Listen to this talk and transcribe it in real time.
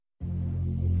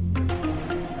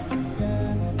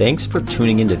Thanks for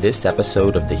tuning into this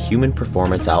episode of the Human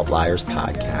Performance Outliers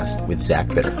podcast with Zach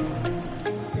Bitter.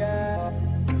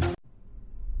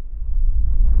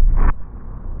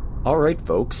 All right,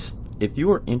 folks, if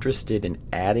you are interested in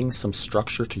adding some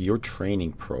structure to your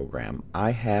training program, I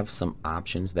have some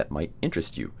options that might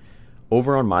interest you.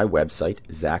 Over on my website,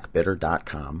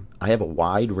 zachbitter.com, I have a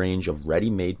wide range of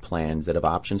ready-made plans that have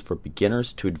options for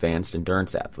beginners to advanced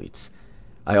endurance athletes.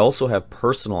 I also have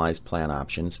personalized plan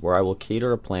options where I will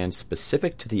cater a plan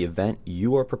specific to the event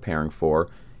you are preparing for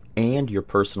and your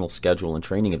personal schedule and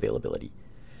training availability.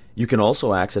 You can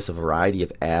also access a variety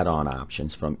of add-on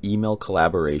options from email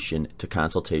collaboration to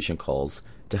consultation calls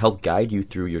to help guide you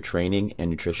through your training and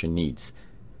nutrition needs.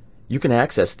 You can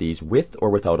access these with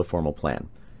or without a formal plan.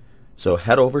 So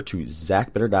head over to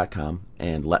zachbitter.com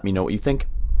and let me know what you think.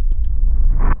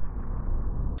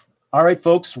 All right,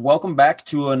 folks, welcome back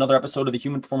to another episode of the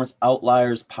Human Performance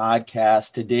Outliers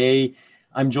podcast. Today,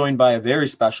 I'm joined by a very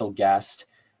special guest.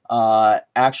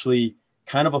 Actually,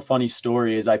 kind of a funny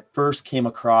story is I first came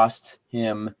across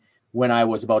him when I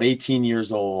was about 18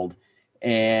 years old.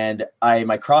 And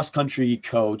my cross-country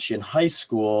coach in high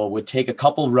school would take a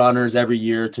couple runners every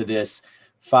year to this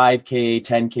 5K,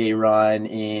 10K run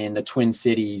in the Twin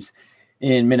Cities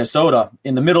in Minnesota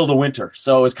in the middle of the winter.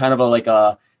 So it was kind of like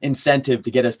a incentive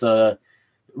to get us to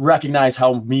recognize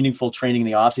how meaningful training in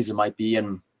the off season might be.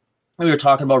 And we were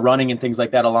talking about running and things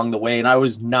like that along the way. And I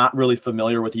was not really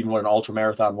familiar with even what an ultra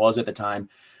marathon was at the time,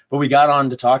 but we got on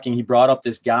to talking. He brought up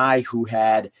this guy who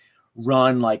had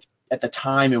run, like at the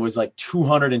time, it was like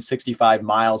 265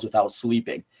 miles without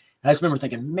sleeping. And I just remember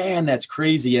thinking, man, that's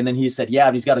crazy. And then he said, yeah,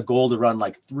 but he's got a goal to run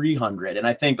like 300. And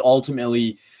I think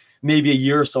ultimately maybe a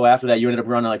year or so after that, you ended up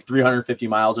running like 350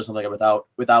 miles or something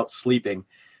without sleeping.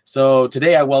 So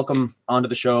today I welcome onto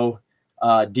the show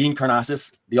Dean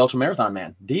Karnazes, the ultra marathon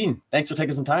man. Dean, thanks for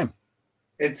taking some time.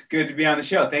 It's good to be on the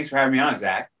show. Thanks for having me on,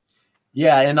 Zach.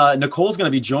 Yeah, and Nicole's going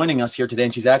to be joining us here today,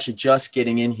 and she's actually just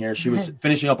getting in here. She was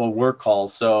finishing up a work call,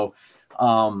 so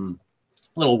a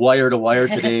little wire to wire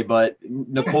today. But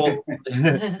Nicole's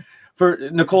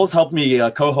helped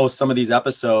me co-host some of these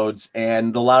episodes,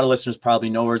 and a lot of listeners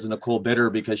probably know her as Nicole Bitter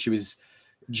because she was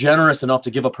generous enough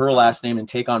to give up her last name and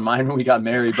take on mine when we got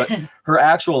married. But her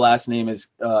actual last name is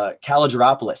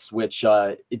Kalogeropoulos, which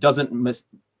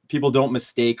people don't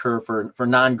mistake her for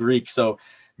non-Greek. So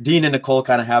Dean and Nicole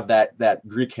kind of have that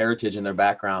Greek heritage in their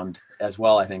background as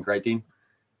well, I think, right, Dean?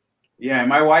 Yeah,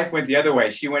 my wife went the other way.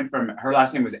 She went from, her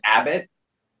last name was Abbott,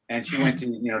 and she went to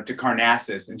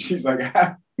Karnazes, and she's like,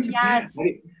 yes.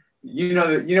 You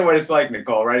know what it's like,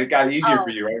 Nicole, right? It got easier for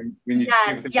you, right? When you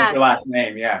yes. your last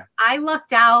name, yeah. I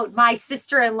lucked out. My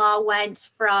sister-in-law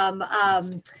went from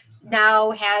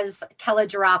now has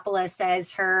Kalogeropoulos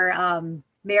as her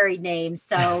married name,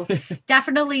 so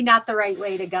definitely not the right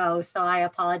way to go. So I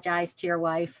apologize to your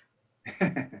wife.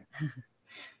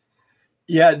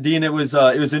 Yeah, Dean, it was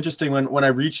interesting when I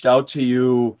reached out to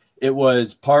you. It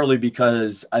was partly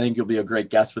because I think you'll be a great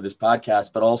guest for this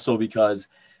podcast, but also because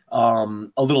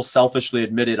a little selfishly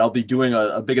admitted, I'll be doing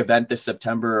a big event this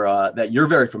September that you're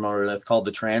very familiar with called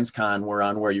the Transcon.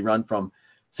 Where you run from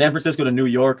San Francisco to New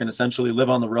York and essentially live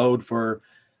on the road for,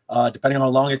 depending on how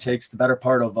long it takes, the better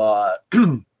part of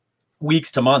weeks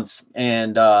to months.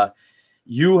 And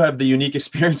you have the unique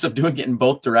experience of doing it in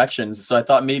both directions. So I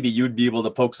thought maybe you'd be able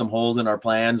to poke some holes in our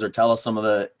plans or tell us some of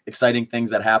the exciting things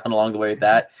that happen along the way with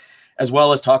that, as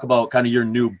well as talk about kind of your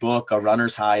new book, A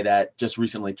Runner's High, that just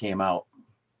recently came out.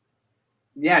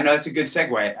 Yeah, no, that's a good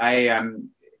segue. I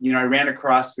ran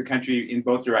across the country in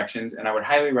both directions, and I would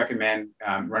highly recommend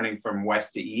running from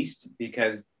west to east,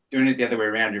 because doing it the other way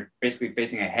around, you're basically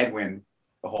facing a headwind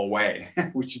the whole way,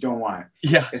 which you don't want.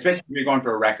 Yeah. Especially if you're going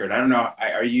for a record. I don't know.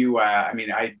 Are you,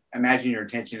 I imagine your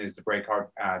intention is to break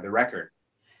the record.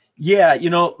 Yeah,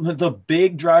 the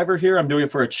big driver here, I'm doing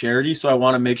it for a charity, so I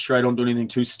want to make sure I don't do anything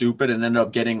too stupid and end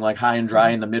up getting like high and dry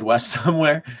in the Midwest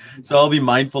somewhere. So I'll be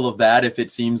mindful of that if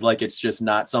it seems like it's just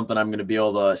not something I'm going to be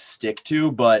able to stick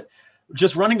to. But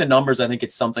just running the numbers, I think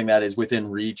it's something that is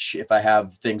within reach if I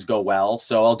have things go well.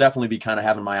 So I'll definitely be kind of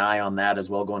having my eye on that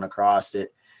as well going across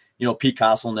it. Pete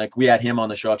Kostelnick, we had him on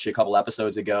the show actually a couple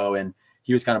episodes ago, and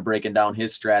he was kind of breaking down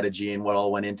his strategy and what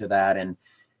all went into that.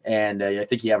 And I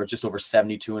think he averaged just over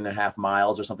 72.5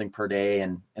 miles or something per day.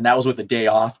 And that was with a day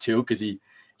off too, because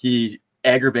he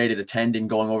aggravated a tendon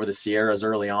going over the Sierras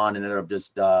early on and ended up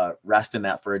just resting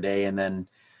that for a day and then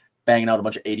banging out a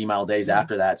bunch of 80-mile days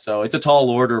after that. So it's a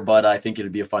tall order, but I think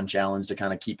it'd be a fun challenge to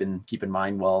kind of keep in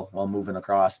mind while moving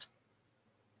across.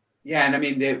 Yeah, and I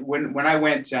mean, when I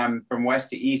went from west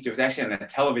to east, it was actually on a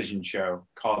television show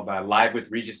called Live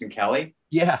with Regis and Kelly.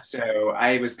 Yeah. So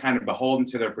I was kind of beholden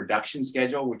to their production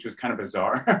schedule, which was kind of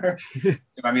bizarre. So,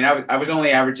 I mean, I was only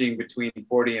averaging between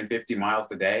 40 and 50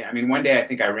 miles a day. I mean, one day I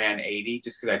think I ran 80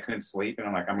 just because I couldn't sleep, and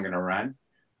I'm like, I'm going to run.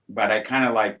 But I kind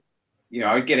of like,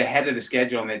 I would get ahead of the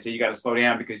schedule, and they'd say, you got to slow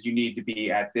down because you need to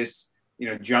be at this,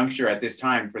 juncture at this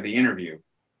time for the interview.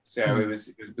 So it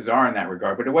was bizarre in that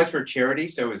regard, but it was for charity,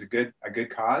 so it was a good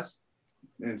cause,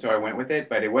 and so I went with it.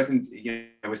 But it wasn't,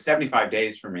 it was 75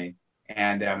 days for me.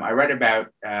 And I read about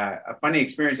a funny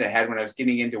experience I had when I was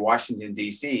getting into Washington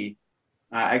D.C.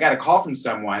 I got a call from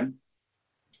someone,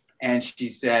 and she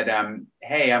said,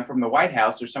 "Hey, I'm from the White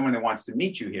House. There's someone that wants to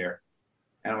meet you here."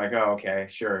 And I'm like, "Oh, okay,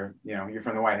 sure. You're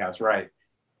from the White House, right?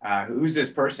 Who's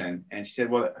this person?" And she said,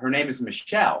 "Well, her name is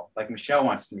Michelle. Like Michelle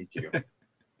wants to meet you."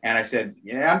 And I said,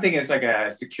 "Yeah, I'm thinking it's like a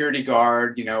security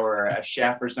guard, or a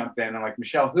chef or something." I'm like,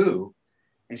 "Michelle who?"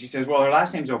 And she says, "Well, her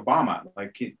last name's Obama.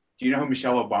 Like, do you know who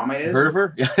Michelle Obama is?" Heard of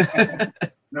her? Yeah. And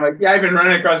I'm like, "Yeah, I've been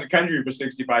running across the country for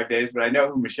 65 days, but I know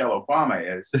who Michelle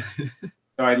Obama is."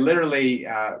 So I literally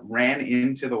ran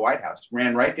into the White House,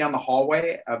 ran right down the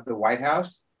hallway of the White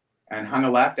House and hung a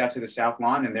left out to the South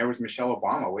Lawn. And there was Michelle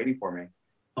Obama waiting for me.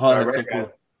 Oh, that's so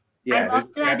cool. Yeah, I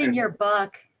loved that in your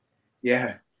book.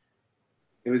 Yeah.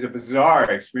 It was a bizarre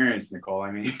experience, Nicole.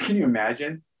 I mean, can you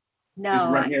imagine? No.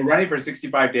 Just running for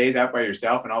 65 days out by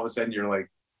yourself, and all of a sudden you're like,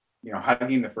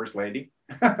 hugging the first lady.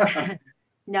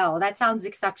 No, that sounds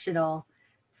exceptional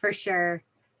for sure.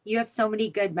 You have so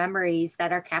many good memories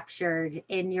that are captured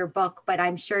in your book, but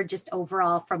I'm sure just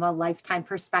overall from a lifetime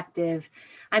perspective,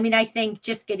 I mean, I think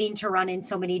just getting to run in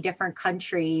so many different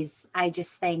countries, I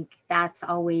just think that's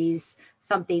always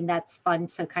something that's fun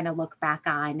to kind of look back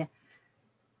on.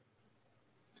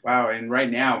 Wow. And right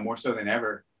now, more so than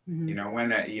ever,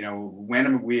 Mm-hmm.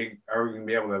 when we are going to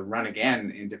be able to run again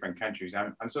in different countries?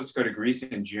 I'm supposed to go to Greece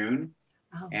in June,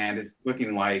 Oh. and it's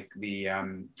looking like the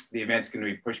event's going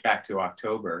to be pushed back to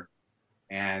October.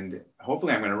 And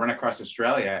hopefully I'm going to run across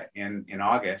Australia in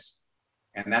August,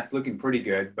 and that's looking pretty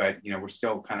good. But, we're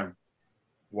still kind of,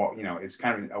 it's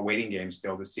kind of a waiting game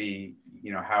still to see,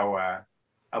 how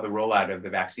the rollout of the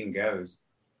vaccine goes.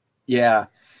 Yeah.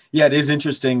 Yeah, it is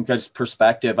interesting because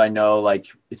perspective. I know, like,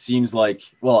 it seems like,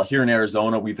 well, here in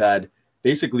Arizona, we've had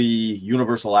basically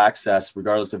universal access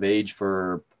regardless of age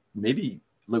for maybe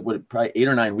probably 8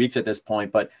 or 9 weeks at this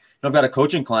point. But I've got a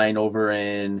coaching client over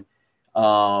in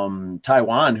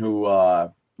Taiwan who,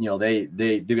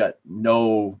 they've got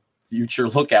no future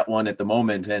look at one at the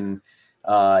moment. And,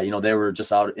 they were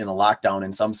just out in a lockdown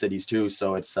in some cities too.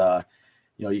 So it's,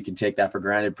 you can take that for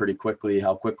granted pretty quickly,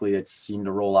 how quickly it seemed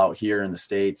to roll out here in the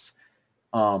States.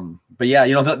 But yeah,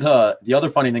 the other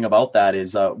funny thing about that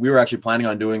is we were actually planning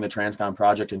on doing the Transcon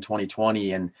project in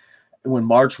 2020. And when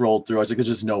March rolled through, I was like, there's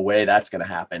just no way that's going to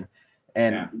happen.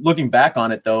 And looking back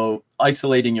on it, though,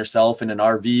 isolating yourself in an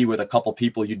RV with a couple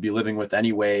people you'd be living with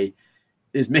anyway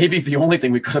is maybe the only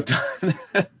thing we could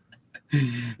have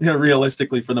done,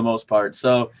 realistically for the most part.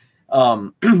 So,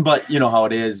 but you know how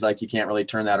it is, like you can't really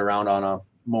turn that around on a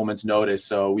moment's notice.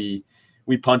 So we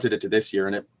punted it to this year,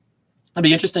 and I'd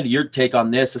be interested in your take on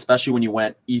this, especially when you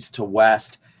went east to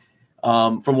west.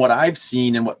 From what I've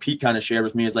seen and what Pete kind of shared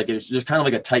with me is like, it's just kind of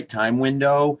like a tight time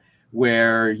window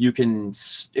where you can,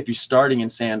 if you're starting in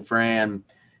San Fran,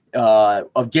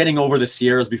 of getting over the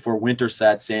Sierras before winter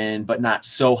sets in, but not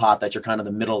so hot that you're kind of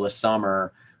the middle of the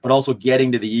summer, but also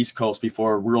getting to the East Coast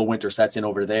before real winter sets in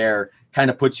over there kind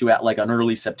of puts you at like an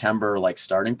early September, like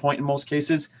starting point in most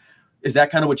cases. Is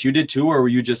that kind of what you did too? Or were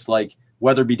you just like,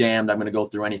 weather be damned, I'm going to go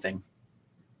through anything?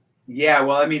 Yeah,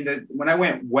 well, I mean, when I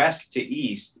went west to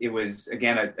east, it was,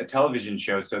 again, a television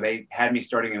show. So they had me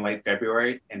starting in late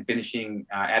February and finishing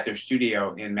at their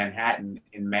studio in Manhattan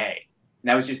in May. And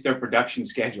that was just their production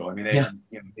schedule. I mean,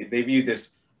 they viewed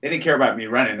this, they didn't care about me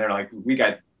running. They're like, we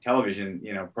got television,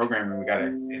 programming we got to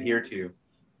adhere to.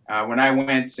 When I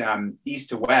went east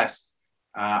to west,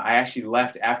 I actually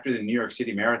left after the New York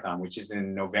City Marathon, which is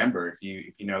in November,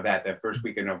 if you know that first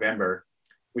week of November,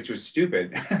 which was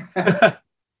stupid.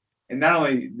 And not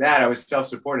only that, I was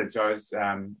self-supported. So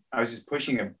I was just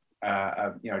pushing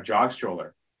a jog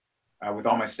stroller with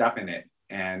all my stuff in it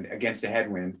and against a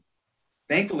headwind.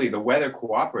 Thankfully, the weather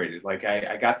cooperated. Like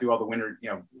I got through all the winter,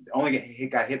 only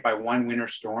got hit by one winter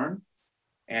storm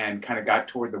and kind of got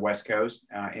toward the West Coast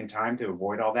in time to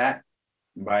avoid all that.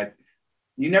 But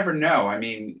you never know. I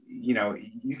mean,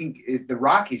 the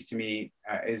Rockies to me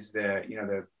is the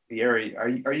area.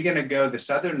 Are you going to go the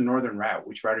southern or northern route?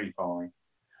 Which route are you following?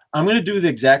 I'm going to do the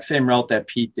exact same route that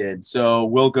Pete did. So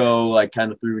we'll go like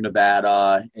kind of through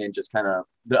Nevada and just kind of,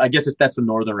 I guess that's the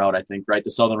northern route, I think, right?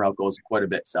 The southern route goes quite a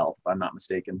bit south, if I'm not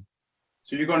mistaken.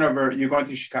 So you're going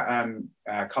through Chicago,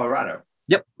 Colorado.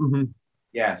 Yep. Mm-hmm.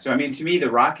 Yeah. So, I mean, to me,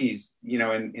 the Rockies,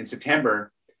 in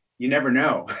September, you never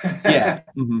know. Yeah.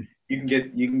 Mm-hmm. You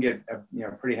can get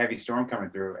a pretty heavy storm coming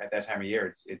through at that time of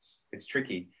year. It's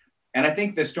tricky. And I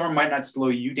think the storm might not slow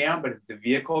you down, but if the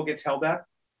vehicle gets held up,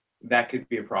 that could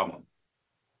be a problem.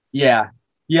 Yeah.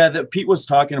 Yeah. Pete was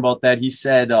talking about that. He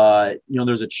said,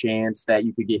 there's a chance that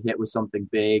you could get hit with something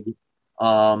big.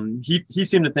 He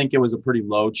seemed to think it was a pretty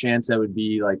low chance that would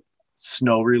be like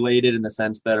snow related in the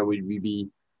sense that it would be,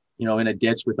 in a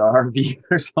ditch with our RV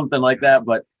or something like that.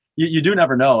 But you do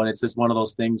never know. And it's just one of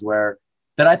those things where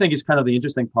that I think is kind of the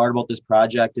interesting part about this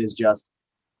project is just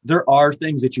there are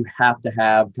things that you have to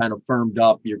have kind of firmed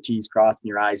up, your T's crossed and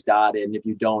your I's dotted. And if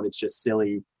you don't, it's just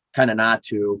silly kind of not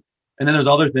to. And then there's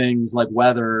other things like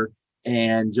weather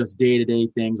and just day-to-day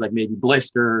things like maybe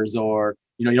blisters or,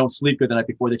 you don't sleep good the night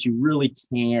before that you really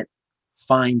can't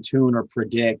fine tune or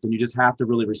predict. And you just have to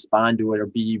really respond to it or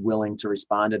be willing to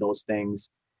respond to those things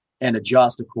and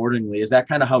adjust accordingly. Is that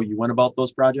kind of how you went about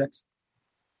those projects?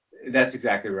 That's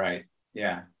exactly right.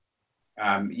 Yeah.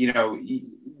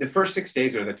 The first 6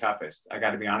 days are the toughest, I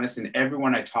got to be honest. And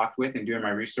everyone I talked with and doing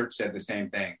my research said the same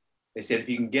thing. They said, if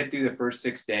you can get through the first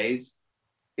 6 days,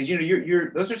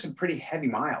 because, those are some pretty heavy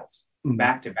miles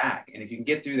back to back. And if you can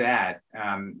get through that,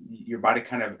 your body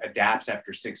kind of adapts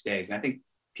after 6 days. And I think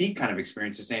Pete kind of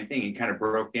experienced the same thing. He kind of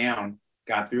broke down,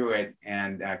 got through it,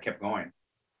 and kept going.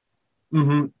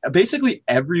 Mm-hmm. Basically,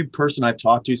 every person I've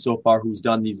talked to so far who's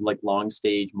done these like long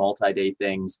stage multi-day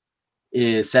things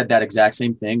is said that exact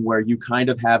same thing where you kind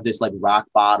of have this like rock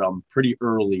bottom pretty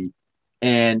early.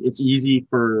 And it's easy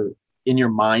in your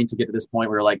mind to get to this point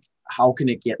where like, how can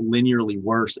it get linearly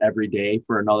worse every day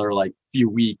for another like few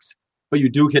weeks? But you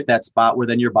do hit that spot where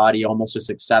then your body almost just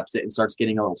accepts it and starts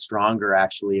getting a little stronger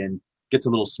actually and gets a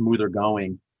little smoother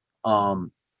going.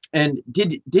 And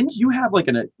didn't you have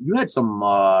you had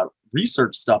some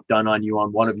research stuff done on you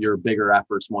on one of your bigger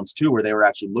efforts once too, where they were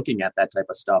actually looking at that type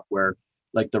of stuff where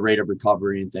like the rate of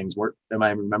recovery and things work. Am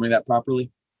I remembering that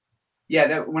properly?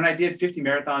 Yeah, when I did 50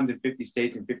 marathons in 50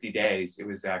 states in 50 days, it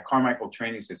was Carmichael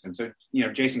Training System. So,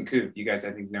 Jason Koop, you guys,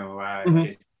 I think, know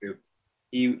Jason Koop.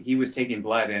 He was taking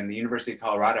blood, and the University of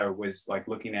Colorado was like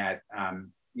looking at,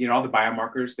 all the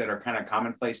biomarkers that are kind of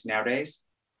commonplace nowadays,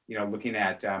 looking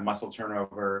at muscle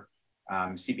turnover,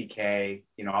 CPK,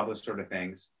 all those sort of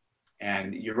things.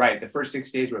 And you're right, the first 6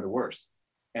 days were the worst.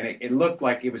 And it looked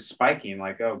like it was spiking,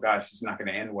 like, oh gosh, it's not going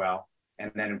to end well.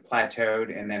 And then it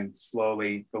plateaued, and then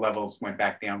slowly the levels went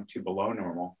back down to below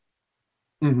normal.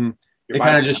 Mm-hmm. It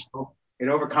kind of it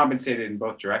overcompensated in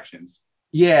both directions.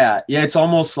 Yeah. It's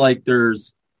almost like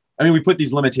we put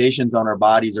these limitations on our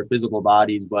bodies, our physical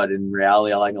bodies, but in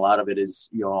reality, like a lot of it is,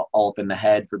 all up in the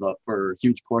head for a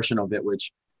huge portion of it,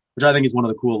 which I think is one of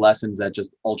the cool lessons that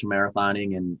just ultra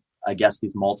marathoning and I guess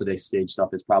these multi-day stage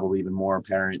stuff is probably even more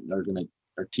apparent.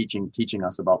 They're teaching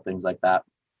us about things like that.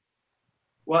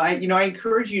 Well, I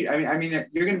encourage you. I mean,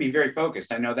 you're going to be very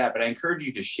focused. I know that, but I encourage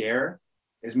you to share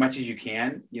as much as you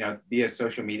can, via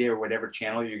social media or whatever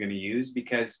channel you're going to use,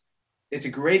 because it's a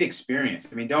great experience.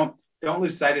 I mean, don't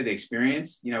lose sight of the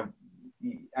experience.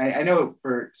 I know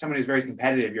for someone who's very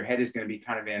competitive, your head is going to be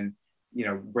kind of in,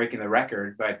 breaking the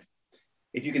record. But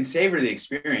if you can savor the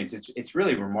experience, it's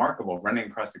really remarkable running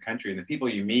across the country and the people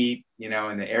you meet,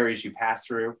 and the areas you pass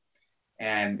through.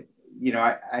 And,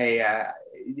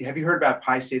 have you heard about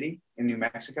Pie City in New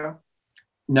Mexico?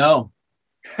 No.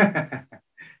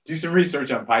 Do some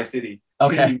research on Pie City.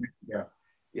 Okay.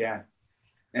 Yeah.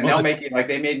 And they'll make it like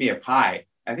they made me a pie.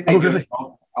 I think they do really?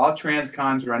 all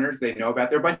Transcons runners they know about.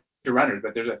 There are a bunch of runners,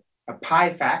 but there's a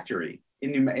pie factory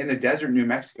in the desert, New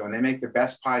Mexico, and they make the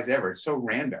best pies ever. It's so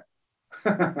random.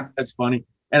 That's funny.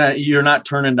 And you're not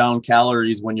turning down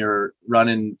calories when you're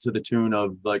running to the tune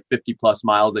of like 50 plus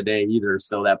miles a day either.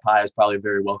 So that pie is probably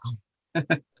very welcome.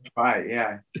 Pie,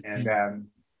 yeah. And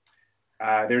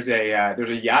there's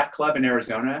a yacht club in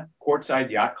Arizona, Courtside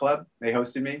Yacht Club. They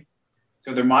hosted me.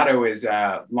 So their motto is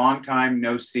long time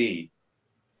no see.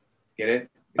 Get it?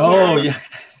 Yeah.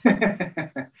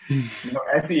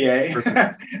 SEA.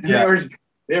 Yeah.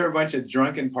 They were a bunch of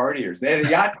drunken partiers. They had a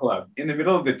yacht club in the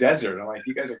middle of the desert. I'm like,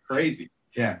 you guys are crazy.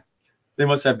 Yeah. They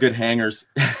must have good hangers.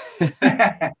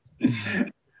 I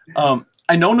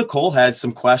know Nicole has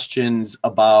some questions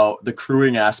about the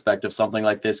crewing aspect of something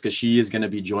like this because she is going to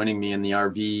be joining me in the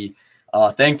RV.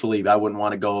 Thankfully, I wouldn't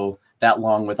want to go that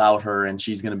long without her, and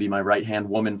she's going to be my right-hand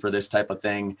woman for this type of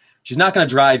thing. She's not going to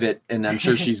drive it, and I'm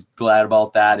sure she's glad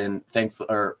about that, and thankful,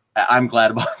 or I'm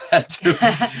glad about that too.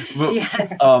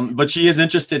 Yes. But she is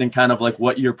interested in kind of like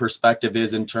what your perspective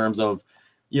is in terms of,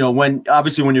 when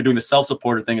you're doing the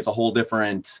self-supported thing, it's a whole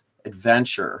different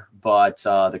adventure, but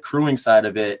the crewing side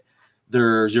of it,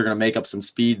 you're going to make up some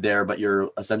speed there, but you're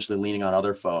essentially leaning on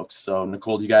other folks. So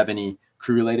Nicole, do you have any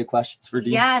crew related questions for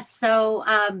Dee? Yes. So,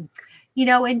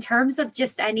 in terms of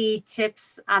just any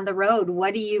tips on the road,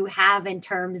 what do you have in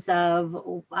terms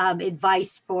of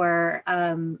advice for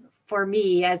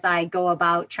me as I go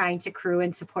about trying to crew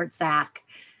and support Zach?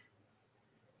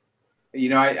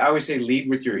 I always say lead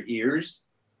with your ears.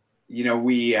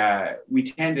 We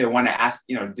tend to want to ask,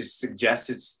 just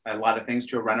suggest a lot of things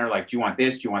to a runner, like, do you want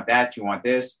this? Do you want that? Do you want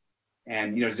this?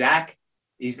 And, Zach,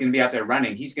 he's going to be out there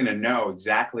running. He's going to know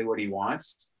exactly what he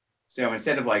wants. So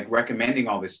instead of like recommending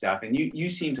all this stuff, and you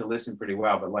seem to listen pretty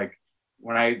well, but like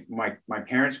when my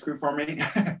parents crew for me,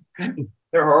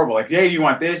 they're horrible. Like, hey, do you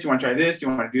want this? Do you want to try this? Do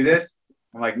you want to do this?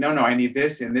 I'm like, no, I need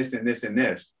this and this and this and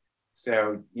this.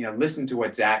 So, listen to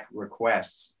what Zach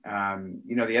requests.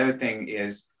 The other thing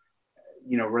is,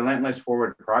 relentless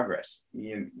forward progress.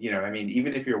 Even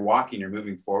if you're walking, you're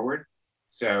moving forward.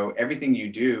 So everything you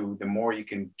do, the more you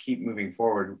can keep moving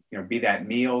forward, be that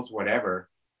meals, whatever,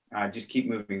 just keep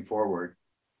moving forward.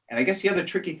 And I guess the other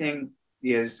tricky thing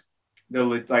is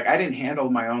I didn't handle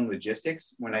my own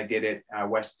logistics when I did it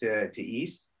west to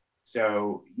east.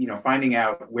 So, finding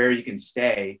out where you can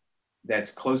stay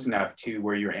that's close enough to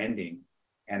where you're ending.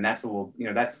 And that's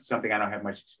that's something I don't have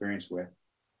much experience with.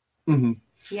 Mm-hmm.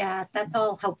 Yeah, that's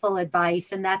all helpful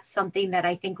advice. And that's something that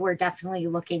I think we're definitely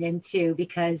looking into,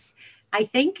 because I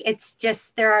think it's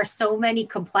just, there are so many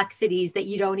complexities that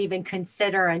you don't even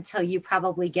consider until you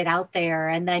probably get out there.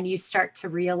 And then you start to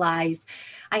realize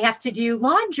I have to do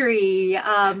laundry,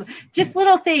 just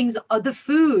little things, the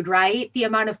food, right? The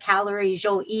amount of calories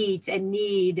you'll eat and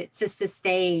need to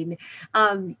sustain,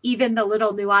 even the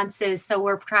little nuances. So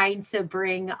we're trying to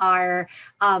bring our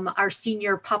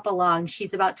senior pup along.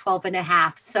 She's about 12 and a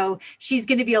half. So she's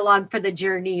going to be along for the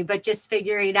journey, but just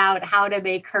figuring out how to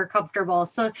make her comfortable.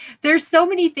 So there's so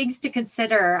many things to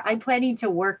consider. I'm planning to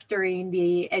work during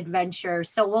the adventure,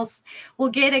 so we'll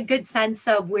get a good sense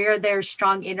of where there's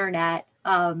strong internet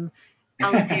out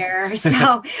there.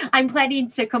 So I'm planning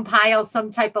to compile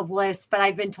some type of list, but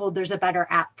I've been told there's a better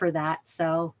app for that,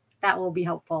 so that will be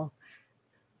helpful.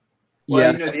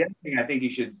 Well, the other thing I think you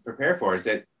should prepare for is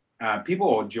that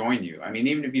people will join you. I mean,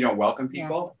 even if you don't welcome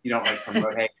people, you don't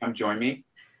promote, hey, come join me.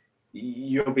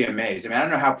 You'll be amazed. I mean, I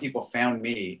don't know how people found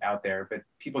me out there, but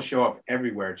people show up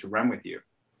everywhere to run with you.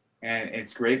 And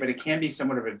it's great, but it can be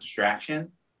somewhat of a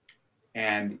distraction.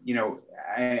 And,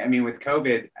 I mean, with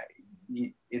COVID,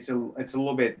 it's a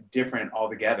little bit different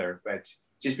altogether, but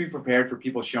just be prepared for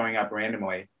people showing up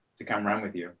randomly to come run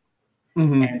with you.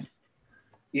 Mm-hmm. And,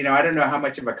 I don't know how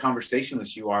much of a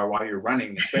conversationalist you are while you're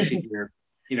running, especially if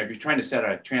you're trying to set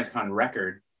a Transcon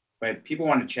record, but people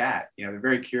want to chat, they're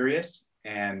very curious.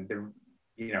 And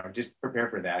just prepare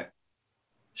for that.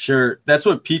 Sure, that's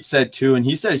what Pete said too, and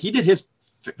he said he did his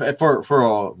for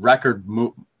a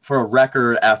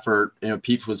record effort.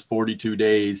 Pete was 42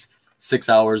 days, 6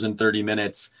 hours and 30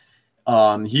 minutes.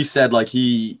 He said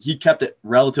he kept it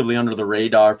relatively under the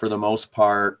radar for the most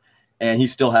part, and he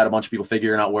still had a bunch of people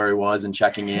figuring out where he was and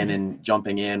checking in and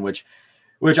jumping in, which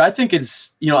I think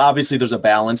is obviously there's a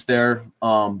balance there,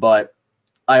 but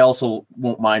I also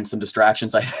won't mind some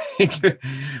distractions, I think,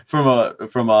 from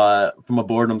a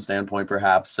boredom standpoint,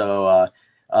 perhaps. So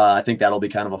I think that'll be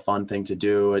kind of a fun thing to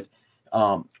do.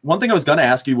 One thing I was going to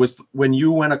ask you was, when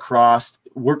you went across,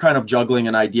 we're kind of juggling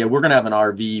an idea. We're going to have an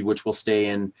RV, which we'll stay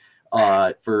in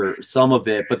for some of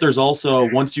it. But there's also,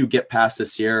 once you get past the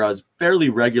Sierras, fairly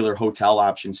regular hotel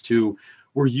options too.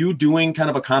 Were you doing kind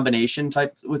of a combination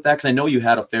type with that? Because I know you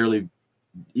had I had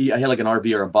like an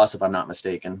RV or a bus, if I'm not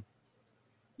mistaken.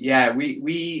 Yeah,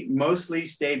 we mostly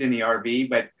stayed in the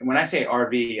RV, but when I say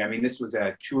RV, I mean, this was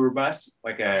a tour bus,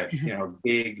 like a,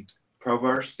 big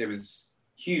Provost. It was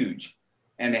huge,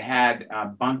 and it had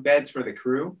bunk beds for the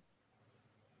crew.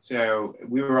 So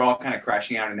we were all kind of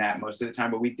crashing out in that most of the time,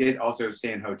 but we did also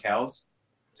stay in hotels.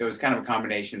 So it was kind of a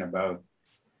combination of both.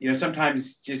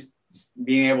 Sometimes just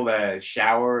being able to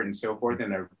shower and so forth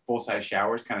in a full-size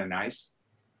shower is kind of nice.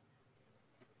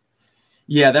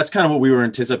 Yeah, that's kind of what we were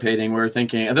anticipating. We were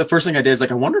thinking, the first thing I did is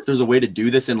I wonder if there's a way to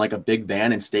do this in like a big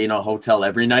van and stay in a hotel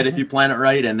every night if you plan it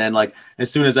right. And then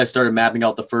as soon as I started mapping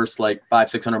out the first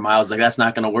 500-600 miles, that's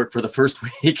not going to work for the first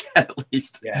week at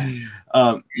least. Yeah.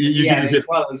 The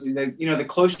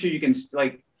closer you can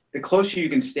the closer you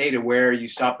can stay to where you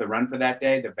stop the run for that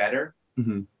day, the better.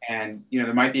 Mm-hmm. And,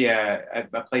 there might be a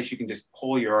place you can just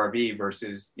pull your RV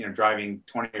versus, driving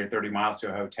 20 or 30 miles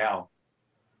to a hotel.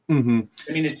 Mm-hmm.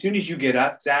 I mean, as soon as you get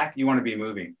up, Zach, you want to be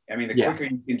moving. I mean, the quicker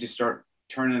you can just start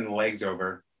turning the legs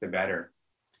over, the better.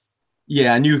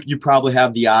 Yeah, and you probably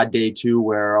have the odd day too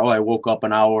where, I woke up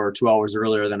an hour or 2 hours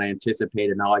earlier than I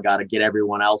anticipated. Now I got to get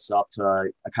everyone else up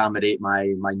to accommodate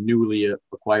my newly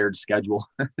acquired schedule.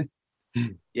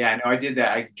 Yeah, no, I did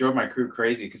that. I drove my crew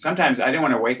crazy because sometimes I didn't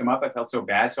want to wake them up. I felt so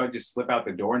bad, so I just slip out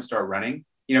the door and start running.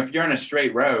 If you're on a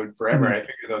straight road forever, I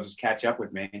figure they'll just catch up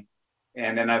with me,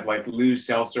 and then I'd like lose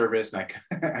cell service, and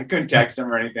I couldn't text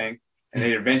them or anything, and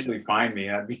they'd eventually find me.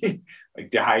 I'd be like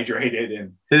dehydrated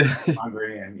and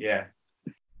hungry, and yeah.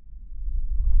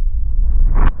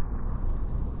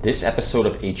 This episode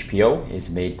of HPO is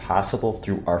made possible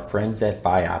through our friends at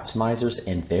Bioptimizers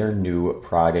and their new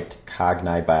product,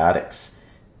 Cognibiotics.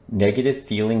 Negative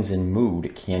feelings and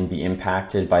mood can be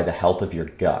impacted by the health of your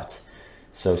gut.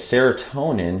 So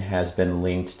serotonin has been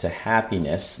linked to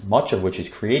happiness, much of which is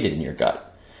created in your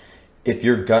gut. If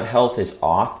your gut health is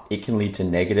off, it can lead to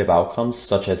negative outcomes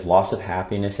such as loss of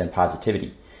happiness and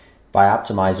positivity.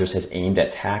 Bioptimizers has aimed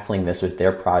at tackling this with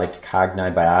their product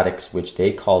Cognibiotics, which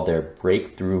they call their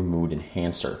breakthrough mood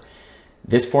enhancer.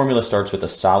 This formula starts with a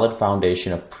solid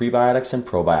foundation of prebiotics and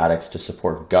probiotics to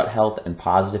support gut health and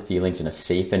positive feelings in a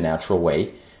safe and natural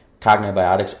way.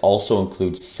 Cognibiotics also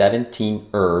includes 17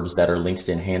 herbs that are linked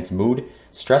to enhance mood,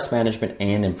 stress management,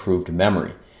 and improved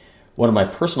memory. One of my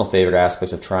personal favorite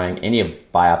aspects of trying any of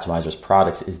Bioptimizer's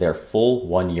products is their full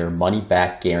 1-year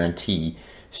money-back guarantee.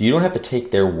 So you don't have to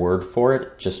take their word for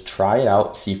it. Just try it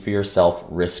out, see for yourself,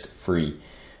 risk-free.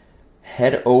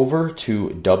 Head over to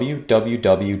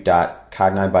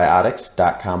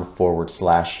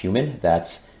www.cognibiotics.com/human.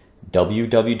 That's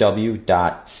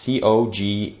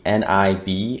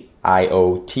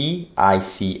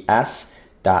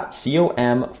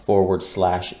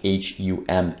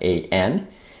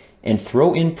And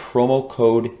throw in promo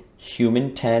code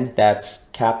HUMAN10. That's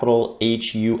capital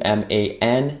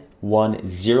HUMAN.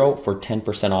 10 for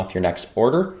 10% off your next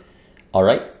order. All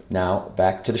right, now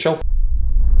back to the show.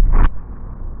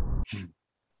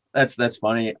 That's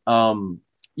funny.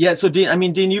 Yeah. So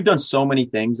Dean, you've done so many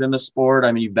things in the sport.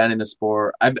 I mean, you've been in the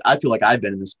sport. I feel like I've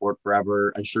been in the sport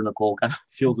forever. I'm sure Nicole kind of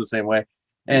feels the same way.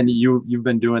 And you've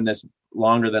been doing this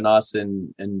longer than us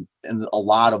and a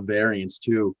lot of variants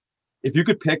too. If you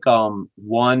could pick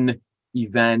one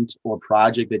event or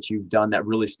project that you've done that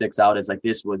really sticks out as like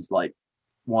this was like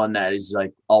one that is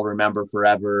like I'll remember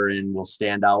forever and will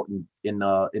stand out in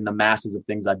the masses of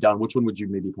things I've done, which one would you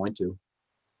maybe point to?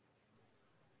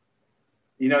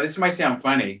 This might sound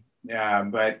funny,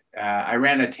 but I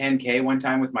ran a 10K one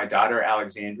time with my daughter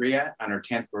Alexandria on her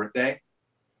 10th birthday,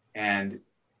 and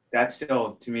that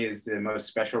still to me is the most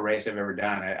special race I've ever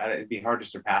done. It'd be hard to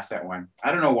surpass that one.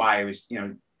 I don't know why. It was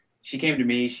she came to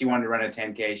me, she wanted to run a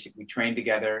 10K, we trained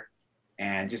together,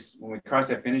 and just when we crossed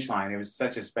that finish line, it was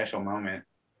such a special moment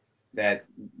that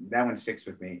one sticks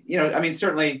with me.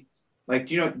 Certainly, like,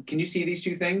 can you see these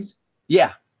two things?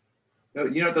 Yeah.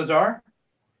 You know what those are?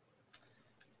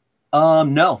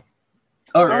 No.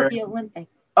 The Olympic.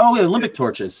 Oh, yeah, Olympic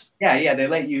torches. Yeah. They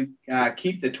let you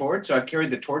keep the torch. So I've carried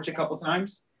the torch a couple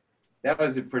times. That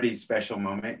was a pretty special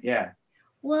moment. Yeah.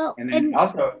 Well, and then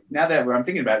also now that I'm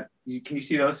thinking about it, can you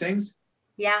see those things?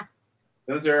 Yeah.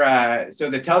 Those are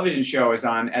so the television show is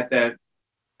on at the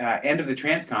end of the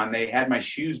Transcon. They had my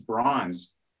shoes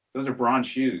bronzed. Those are bronze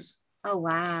shoes. Oh,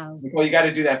 wow. Well, you got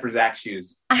to do that for Zach's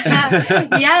shoes.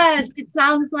 Yes, it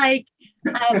sounds like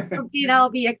something I'll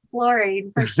be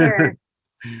exploring for sure.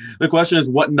 The question is,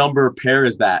 what number pair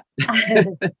is that?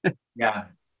 Yeah.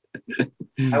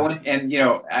 I went and,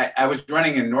 I was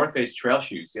running in North Face trail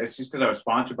shoes. It's just because I was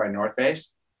sponsored by North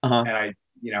Face. Uh-huh. And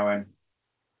and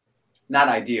not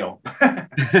ideal.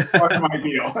 Far from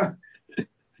ideal.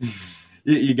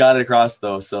 You got it across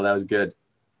though, so that was good.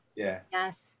 Yeah.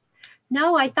 Yes.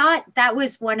 No, I thought that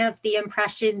was one of the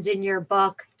impressions in your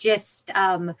book, just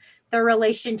the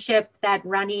relationship that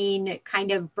running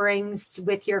kind of brings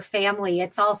with your family.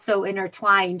 It's also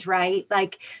intertwined, right?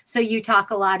 Like, so you talk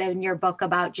a lot in your book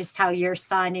about just how your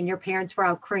son and your parents were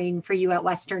out crewing for you at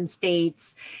Western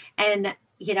States. And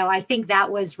I think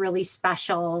that was really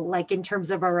special, like in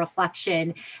terms of a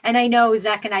reflection. And I know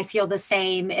Zach and I feel the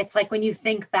same. It's like when you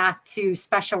think back to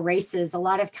special races, a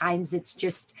lot of times it's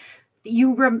just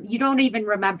you don't even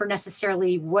remember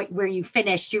necessarily where you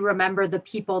finished. You remember the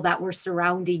people that were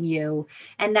surrounding you,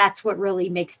 and that's what really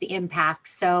makes the impact.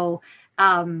 So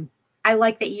I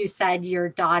like that you said your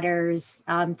daughter's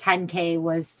 10K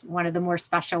was one of the more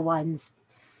special ones.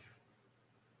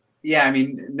 Yeah, I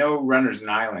mean, no runner's an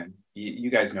island. You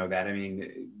guys know that. I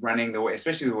mean, running the way,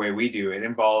 especially the way we do, it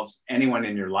involves anyone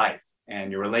in your life,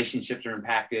 and your relationships are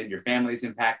impacted, your family's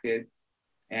impacted.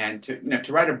 And to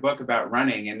write a book about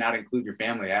running and not include your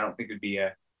family, I don't think would be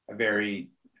a very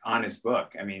honest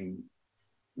book. I mean,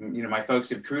 my folks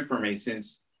have crewed for me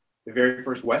since the very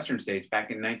first Western States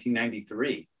back in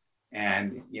 1993.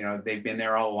 And, they've been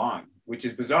there all along, which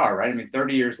is bizarre, right? I mean,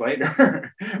 30 years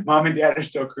later, mom and dad are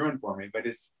still crewing for me, but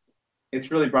it's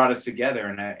really brought us together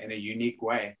in a unique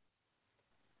way.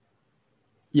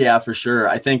 Yeah, for sure.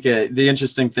 I think the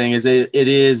interesting thing is it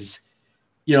is,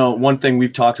 one thing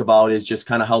we've talked about is just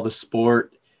kind of how the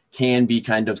sport can be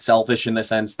kind of selfish in the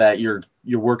sense that you're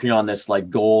working on this like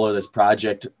goal or this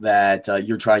project that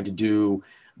you're trying to do,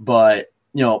 but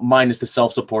minus the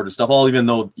self-supported stuff, even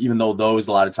though those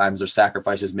a lot of times are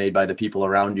sacrifices made by the people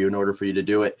around you in order for you to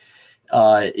do it,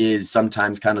 is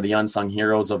sometimes kind of the unsung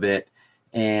heroes of it.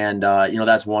 And,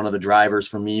 that's one of the drivers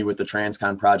for me with the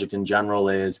Transcon project in general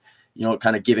is,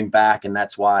 kind of giving back. And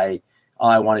that's why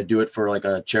I want to do it for like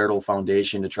a charitable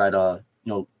foundation to try to,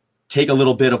 take a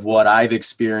little bit of what I've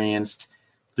experienced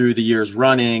through the years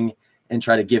running and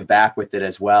try to give back with it,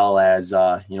 as well as,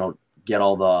 get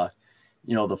all the,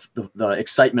 the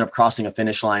excitement of crossing a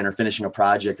finish line or finishing a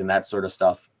project and that sort of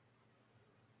stuff.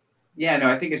 Yeah, no,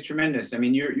 I think it's tremendous. I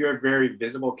mean, you're a very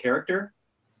visible character.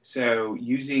 So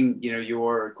using,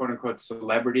 your quote unquote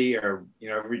celebrity, or,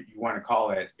 whatever you want to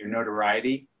call it, your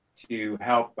notoriety to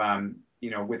help,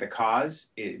 with a cause,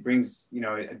 it brings,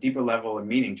 a deeper level of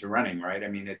meaning to running, right? I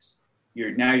mean,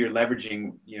 you're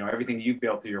leveraging, everything you've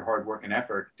built through your hard work and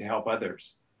effort to help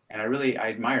others. And I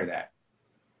admire that.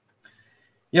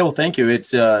 Yeah, well, thank you.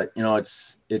 It's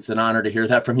it's an honor to hear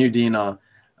that from you, Dean.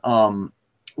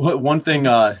 One thing,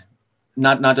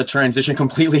 not to transition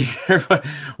completely here, but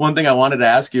one thing I wanted to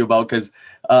ask you about, because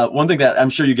one thing that I'm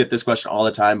sure you get this question all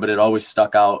the time, but it always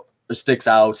sticks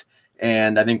out.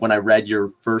 And I think when I read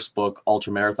your first book,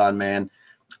 Ultra Marathon Man,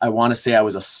 I want to say I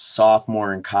was a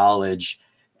sophomore in college,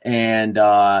 and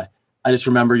I just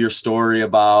remember your story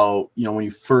about when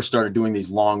you first started doing these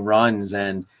long runs,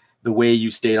 and the way you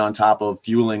stayed on top of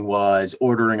fueling was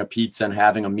ordering a pizza and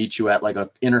having them meet you at like a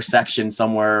intersection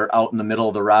somewhere out in the middle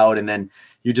of the route. And then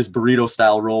you just burrito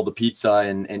style roll the pizza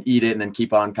and eat it and then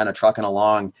keep on kind of trucking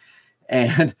along.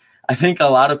 And I think a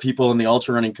lot of people in the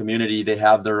ultra running community, they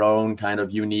have their own kind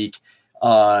of unique,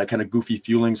 kind of goofy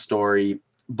fueling story.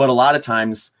 But a lot of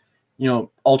times,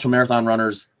 ultra marathon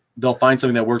runners, they'll find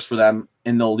something that works for them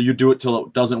and you do it till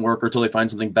it doesn't work or till they find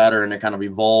something better, and it kind of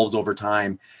evolves over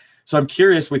time. So I'm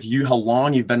curious with you, how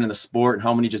long you've been in the sport and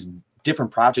how many just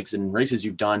different projects and races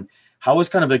you've done. How has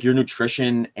kind of like your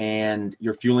nutrition and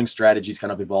your fueling strategies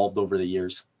kind of evolved over the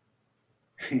years?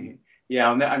 Yeah,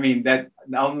 I'll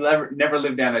never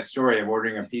live down that story of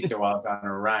ordering a pizza while it's on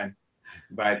a run.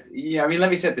 But yeah,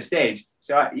 let me set the stage.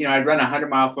 So, I'd run a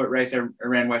 100-mile foot race. I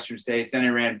ran Western States. Then I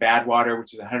ran Badwater,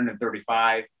 which is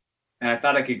 135. And I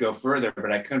thought I could go further,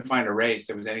 but I couldn't find a race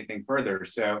that was anything further.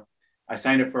 So I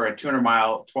signed up for a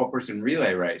 200-mile 12-person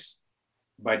relay race,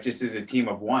 but just as a team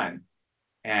of one.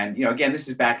 And, again, this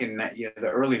is back in the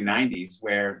early 90s,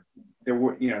 where there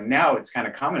were, now it's kind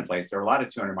of commonplace. There are a lot of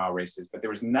 200-mile races, but there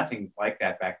was nothing like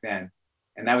that back then.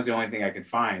 And that was the only thing I could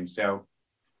find. So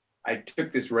I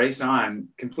took this race on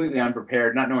completely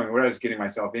unprepared, not knowing what I was getting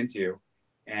myself into.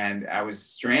 And I was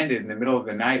stranded in the middle of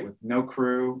the night with no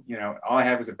crew. All I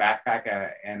had was a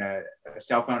backpack and a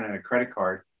cell phone and a credit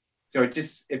card. So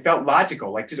it felt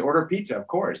logical, like just order pizza, of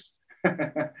course.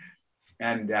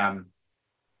 And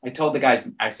I told the guys,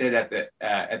 I said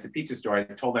at the pizza store, I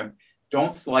told them,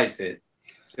 don't slice it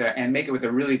and make it with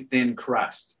a really thin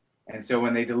crust. And so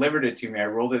when they delivered it to me, I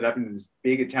rolled it up into this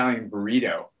big Italian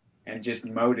burrito and just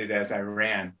mowed it as I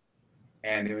ran.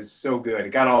 And it was so good. It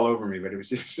got all over me, but it was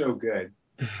just so good.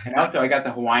 And also I got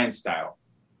the Hawaiian style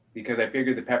because I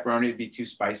figured the pepperoni would be too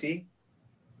spicy.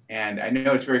 And I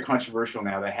know it's very controversial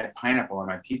now that I had pineapple on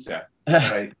my pizza.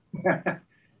 But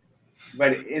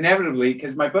inevitably,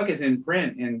 because my book is in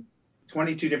print in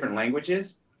 22 different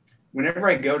languages, whenever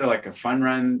I go to like a fun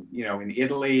run, in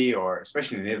Italy, or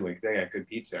especially in Italy, because they got good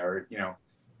pizza, or,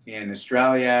 in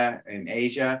Australia, in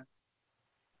Asia,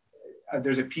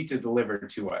 there's a pizza delivered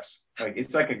to us. Like,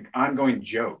 it's like an ongoing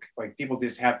joke. Like, people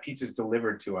just have pizzas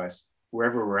delivered to us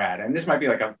wherever we're at. And this might be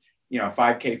like a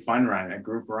 5K fun run, a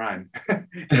group run. And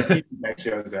a pizza guy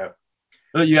shows up.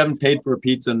 Well, you haven't paid for a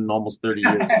pizza in almost 30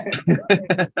 years.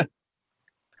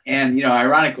 And,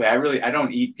 ironically, I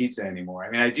don't eat pizza anymore.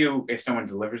 I mean, I do if someone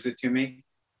delivers it to me,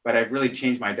 but I've really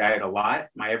changed my diet a lot,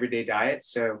 my everyday diet.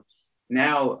 So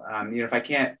now, if I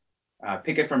can't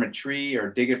pick it from a tree or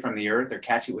dig it from the earth or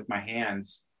catch it with my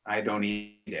hands, I don't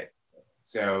eat it.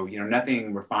 So,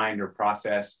 nothing refined or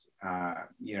processed,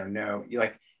 no,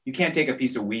 you can't take a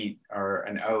piece of wheat or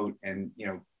an oat and,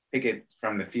 pick it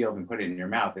from the field and put it in your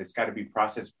mouth. It's got to be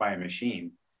processed by a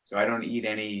machine. So I don't eat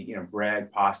any,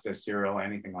 bread, pasta, cereal,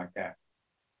 anything like that.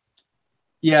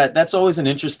 Yeah, that's always an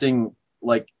interesting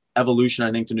evolution,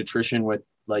 I think, to nutrition with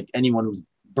anyone who's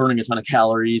burning a ton of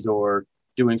calories or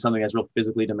doing something that's real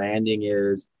physically demanding.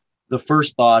 Is the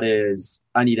first thought is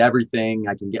I need everything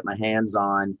I can get my hands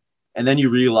on. And then you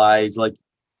realize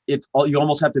you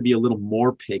almost have to be a little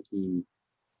more picky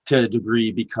to a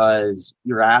degree because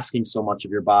you're asking so much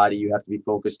of your body. You have to be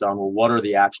focused on, well, what are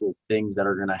the actual things that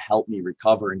are going to help me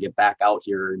recover and get back out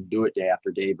here and do it day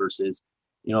after day versus,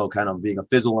 kind of being a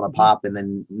fizzle and a pop and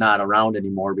then not around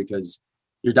anymore because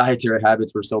your dietary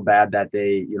habits were so bad that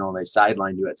they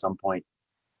sidelined you at some point.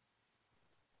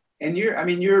 And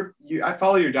I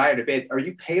follow your diet a bit. Are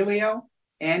you paleo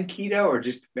and keto or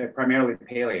just primarily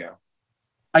paleo?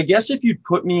 I guess if you'd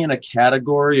put me in a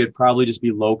category, it'd probably just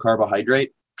be low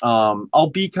carbohydrate.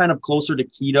 I'll be kind of closer to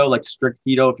keto, like strict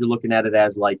keto, if you're looking at it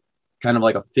as kind of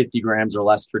a 50 grams or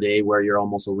less per day, where you're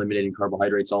almost eliminating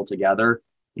carbohydrates altogether.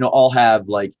 I'll have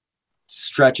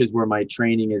stretches where my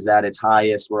training is at its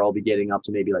highest, where I'll be getting up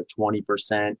to maybe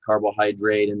 20%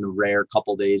 carbohydrate, in the rare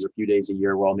couple days or few days a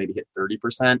year where I'll maybe hit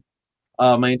 30%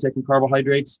 my intake of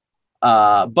carbohydrates.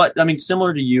 But I mean,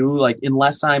 similar to you,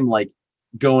 unless I'm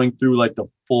going through the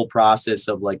full process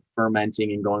of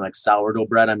fermenting and going sourdough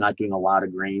bread, I'm not doing a lot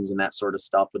of grains and that sort of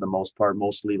stuff for the most part,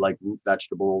 mostly root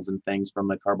vegetables and things from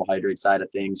the carbohydrate side of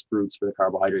things, fruits for the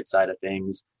carbohydrate side of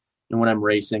things. And when I'm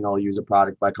racing, I'll use a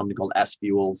product by a company called S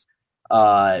Fuels.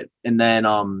 And then,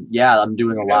 I'm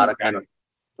doing a lot of kind of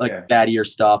fattier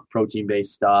stuff,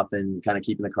 protein-based stuff, and kind of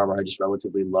keeping the carbohydrates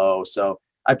relatively low. So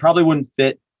I probably wouldn't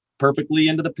fit perfectly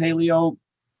into the paleo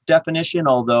definition,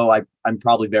 although I'm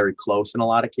probably very close in a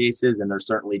lot of cases. And there's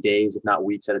certainly days, if not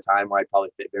weeks at a time, where I probably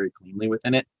fit very cleanly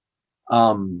within it.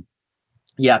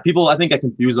 People, I think I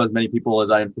confuse as many people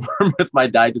as I inform with my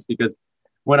diet, just because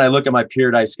when I look at my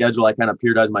periodized schedule, I kind of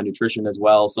periodize my nutrition as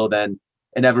well. So then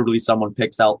inevitably someone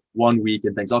picks out one week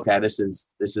and thinks, okay, this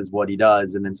is what he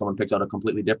does. And then someone picks out a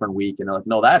completely different week and they're like,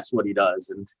 no, that's what he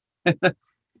does. And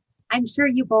I'm sure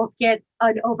you both get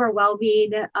an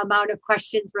overwhelming amount of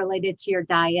questions related to your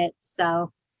diet.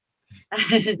 So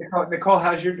Nicole,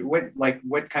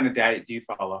 what kind of diet do you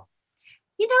follow?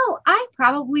 I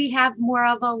probably have more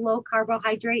of a low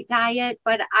carbohydrate diet,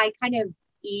 but I kind of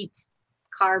eat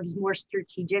carbs more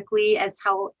strategically, as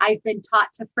how I've been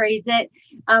taught to phrase it,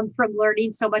 from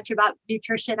learning so much about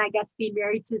nutrition, I guess, being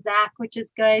married to Zach, which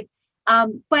is good.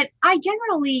 But I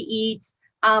generally eat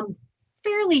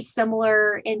fairly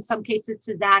similar in some cases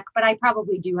to Zach, but I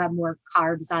probably do have more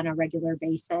carbs on a regular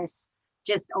basis,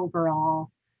 just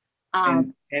overall.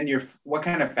 And what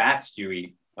kind of fats do you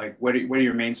eat? What are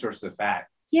your main sources of fat?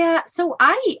 Yeah, so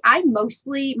I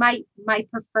mostly, my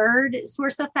preferred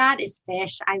source of fat is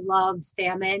fish. I love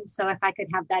salmon, so if I could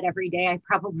have that every day, I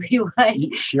probably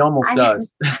would. She almost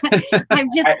does. I'm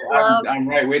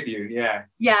right with you. Yeah.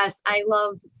 Yes, I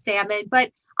love salmon,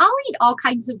 but I'll eat all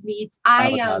kinds of meats.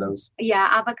 Avocados.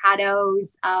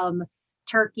 Avocados,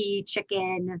 turkey,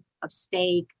 chicken, of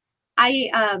steak. I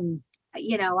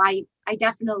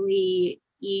definitely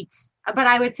eat, but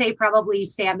I would say probably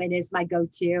salmon is my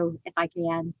go-to if I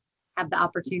can have the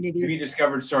opportunity. Have you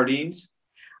discovered sardines?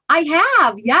 I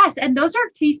have, yes, and those are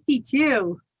tasty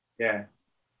too. Yeah,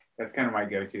 that's kind of my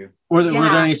go-to. Were there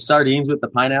any sardines with the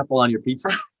pineapple on your pizza?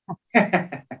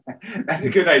 That's a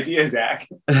good idea, Zach.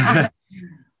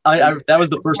 That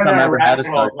was the first time I ever had a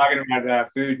sardine. Talking about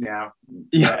food now.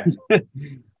 Yeah.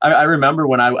 I remember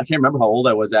when I can't remember how old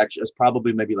I was, actually. It was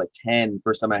probably maybe 10,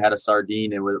 first time I had a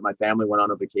sardine, and my family went on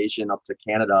a vacation up to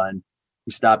Canada, and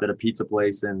we stopped at a pizza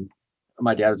place, and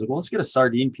my dad was like, well, let's get a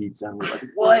sardine pizza. And we're like,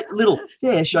 what? Little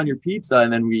fish on your pizza?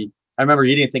 And then I remember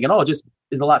eating it thinking, oh, it just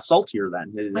is a lot saltier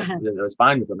then. It was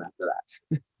fine with them after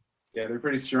that. Yeah, they're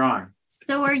pretty strong.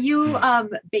 So are you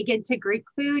big into Greek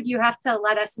food? You have to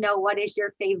let us know, what is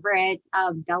your favorite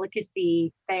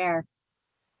delicacy there?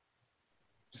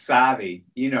 Savi,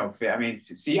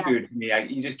 seafood to me,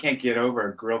 you just can't get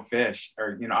over grilled fish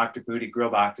or, octoputi,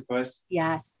 grilled octopus.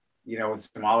 Yes. With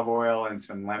some olive oil and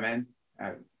some lemon.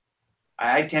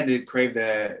 I tend to crave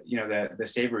the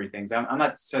savory things. I'm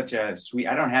not such a sweet,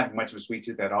 I don't have much of a sweet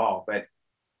tooth at all, but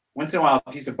once in a while,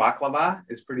 a piece of baklava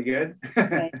is pretty good.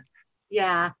 Okay.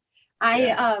 Yeah.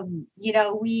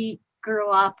 We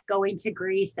grew up going to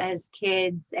Greece as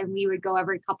kids, and we would go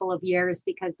every couple of years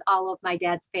because all of my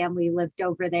dad's family lived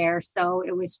over there. So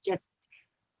it was just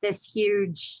this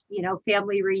huge,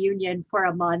 family reunion for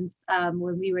a month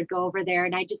when we would go over there.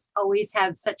 And I just always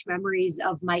have such memories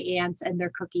of my aunts and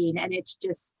their cooking. And it's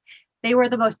just, they were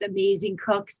the most amazing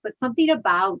cooks, but something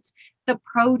about the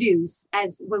produce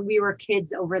as when we were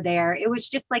kids over there, it was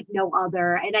just like no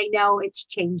other. And I know it's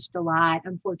changed a lot,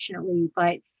 unfortunately,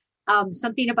 but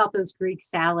something about those Greek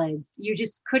salads, you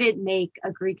just couldn't make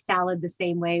a Greek salad the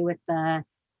same way with the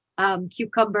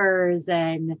cucumbers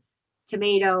and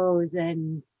tomatoes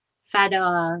and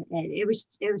feta. And it was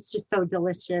just so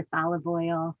delicious. Olive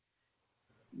oil.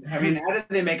 I mean, how did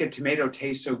they make a tomato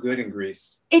taste so good in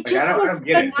Greece? It just was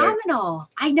phenomenal.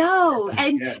 I know.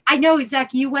 And I know,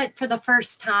 Zach, you went for the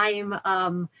first time.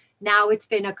 Now it's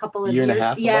been a couple of years.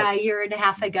 A year and a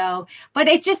half ago. But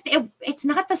it's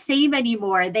not the same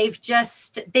anymore. They've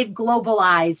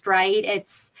globalized, right?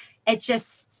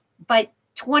 But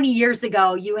 20 years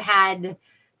ago, you had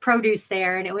produce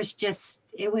there and it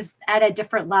was at a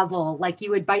different level. Like you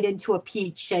would bite into a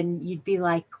peach and you'd be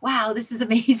like, wow, this is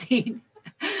amazing.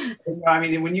 I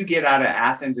mean, when you get out of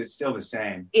Athens, it's still the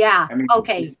same. Yeah. I mean,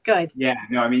 okay, good. Yeah.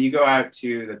 No, I mean, you go out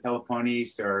to the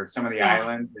Peloponnese or some of the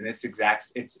islands and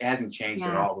it hasn't changed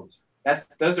at all.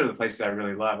 Those are the places I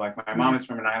really love. Like my mom is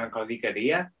from an island called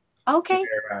Icaria. Okay.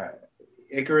 Where,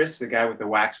 Icarus, the guy with the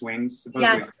wax wings,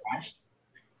 supposedly crashed.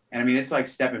 And I mean, it's like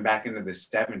stepping back into the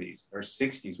 70s or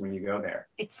 60s when you go there.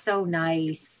 It's so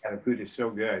nice. Yeah, the food is so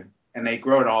good. And they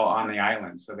grow it all on the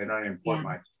island, so they don't import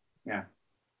much. Yeah.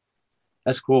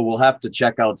 That's cool. We'll have to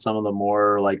check out some of the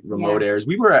more like remote areas.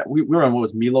 We were on what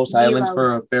was Milos Islands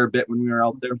for a fair bit when we were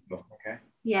out there. Okay.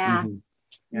 Yeah. Mm-hmm.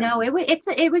 Yeah. No,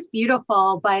 it was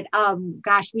beautiful, but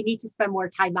gosh, we need to spend more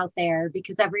time out there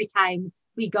because every time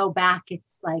we go back,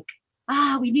 it's like,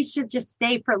 we need to just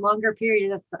stay for a longer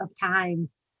period of time.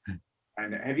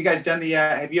 And have you guys done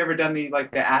have you ever done the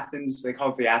Athens, they call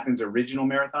it the Athens Original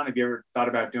Marathon? Have you ever thought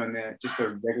about doing just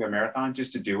the regular marathon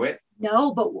just to do it?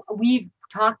 No, but we've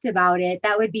talked about it.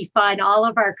 That would be fun. All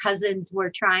of our cousins were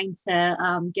trying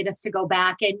to get us to go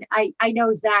back. And I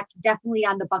know Zach definitely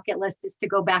on the bucket list is to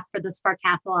go back for the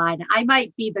Spartathlon. I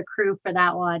might be the crew for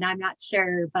that one. I'm not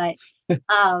sure, but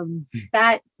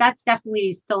that's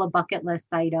definitely still a bucket list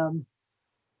item.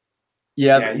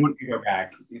 Yeah, you can go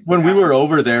back. When we were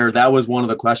over there, that was one of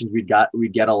the questions we'd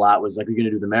get a lot was like, are you going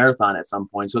to do the marathon at some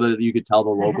point? So that you could tell the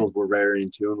locals were very in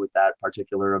tune with that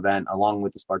particular event along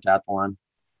with the Spartathlon.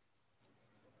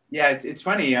 Yeah, it's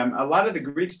funny. A lot of the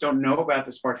Greeks don't know about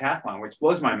the Spartathlon, which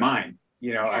blows my mind.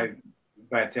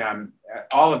 But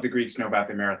all of the Greeks know about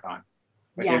the marathon.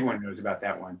 Like everyone knows about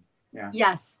that one. Yeah.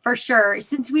 Yes, for sure.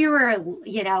 Since we were,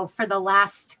 for the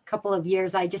last couple of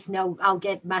years, I just know I'll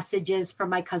get messages from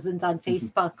my cousins on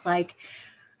Facebook like,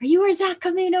 are you or Zach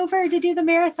coming over to do the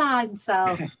marathon?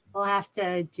 So we'll have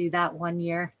to do that one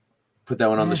year. Put that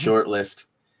one on the short list.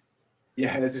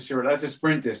 Yeah, that's a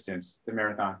sprint distance, the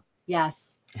marathon.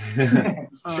 Yes. Short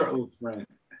little sprint.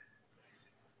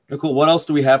 Cool. What else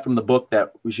do we have from the book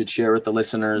that we should share with the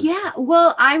listeners? Yeah,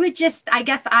 well, I guess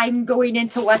I'm going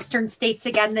into Western states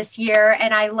again this year.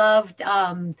 And I loved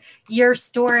your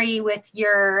story with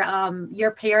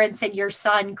your parents and your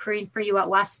son crewing for you at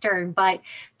Western. But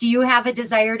do you have a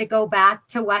desire to go back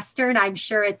to Western? I'm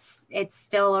sure it's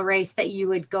still a race that you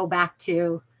would go back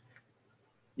to.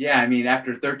 Yeah, I mean,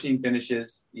 after 13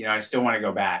 finishes, I still want to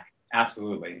go back.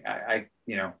 Absolutely. I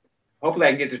hopefully I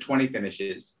can get to 20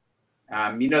 finishes.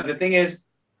 The thing is,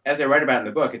 as I write about in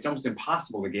the book, it's almost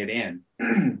impossible to get in.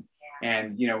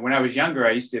 And, when I was younger,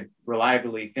 I used to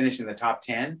reliably finish in the top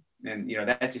 10 and,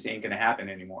 that just ain't going to happen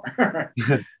anymore.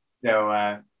 So,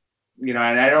 and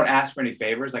I don't ask for any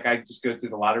favors. Like I just go through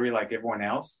the lottery like everyone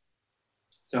else.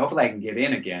 So hopefully I can get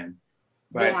in again.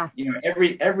 But,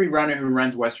 every runner who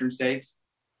runs Western States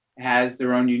has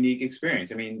their own unique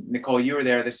experience. I mean, Nicole, you were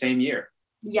there the same year.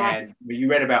 Yes. And when you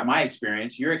read about my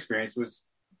experience, your experience was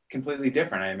completely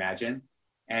different, I imagine.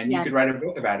 And you could write a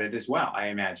book about it as well, I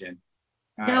imagine.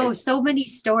 No, so many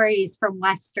stories from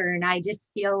Western. I just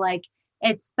feel like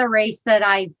it's the race that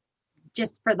I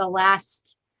just for the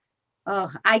last,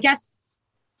 I guess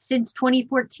since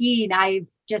 2014, I've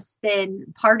just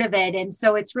been part of it. And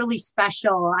so it's really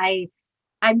special.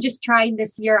 I'm just trying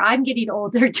this year. I'm getting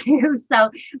older too.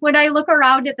 So when I look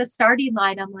around at the starting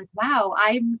line, I'm like, wow,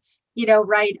 I'm,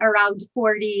 right around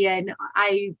 40 and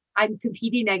I'm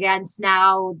competing against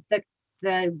now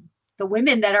the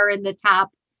women that are in the top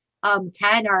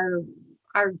 10 are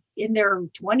in their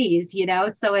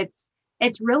 20s, so it's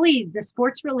really, the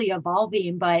sport's really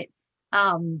evolving, but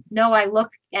no, I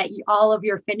look at all of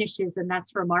your finishes and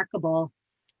that's remarkable.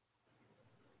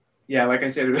 Yeah, like I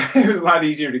said, it was a lot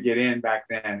easier to get in back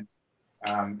then.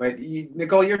 But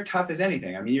Nicole, you're tough as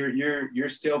anything. I mean, you're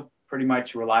still pretty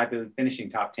much reliably finishing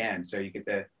top 10, so you get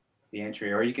the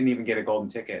entry, or you can even get a golden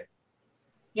ticket.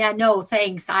 Yeah, no,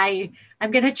 thanks. I'm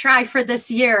going to try for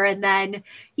this year. And then,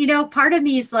 part of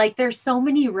me is like, there's so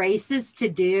many races to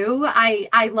do.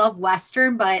 I love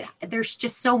Western, but there's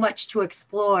just so much to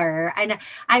explore. And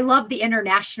I love the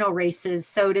international races.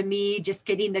 So to me, just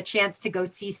getting the chance to go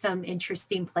see some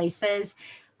interesting places.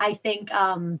 I think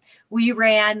we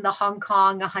ran the Hong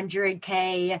Kong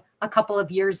 100K a couple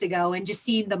of years ago, and just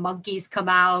seeing the monkeys come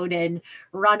out and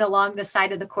run along the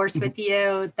side of the course with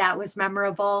you, that was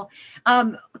memorable.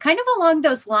 Kind of along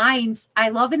those lines, I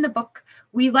love in the book,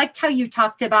 we liked how you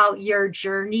talked about your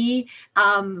journey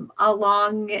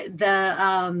along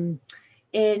the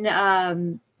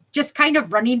just kind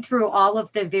of running through all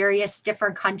of the various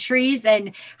different countries,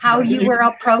 and how you were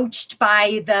approached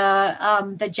by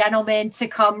the gentleman to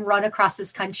come run across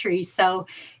this country. So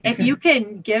if you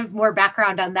can give more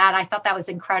background on that, I thought that was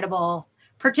incredible,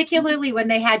 particularly when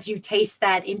they had you taste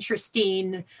that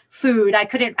interesting food. I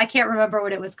can't remember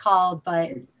what it was called, but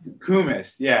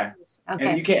hummus. Yeah.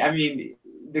 Okay.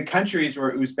 And the countries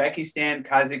were Uzbekistan,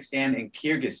 Kazakhstan, and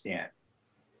Kyrgyzstan.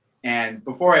 And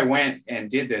before I went and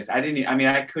did this, I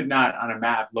could not on a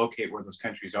map locate where those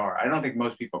countries are. I don't think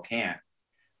most people can.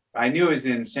 I knew it was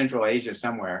in Central Asia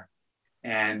somewhere.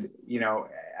 And,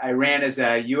 I ran as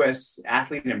a U.S.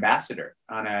 athlete ambassador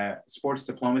on a sports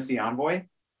diplomacy envoy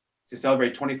to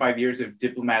celebrate 25 years of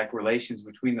diplomatic relations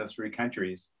between those three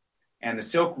countries. And the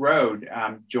Silk Road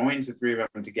joins the three of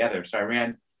them together. So I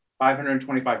ran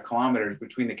 525 kilometers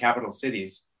between the capital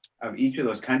cities of each of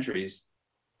those countries.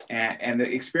 And the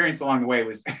experience along the way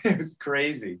was it was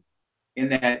crazy. In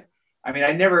that,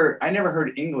 I never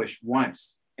heard English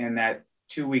once in that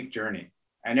 2-week journey.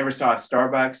 I never saw a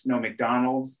Starbucks, no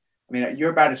McDonald's. You're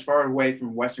about as far away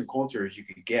from Western culture as you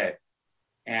could get,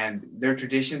 and their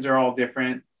traditions are all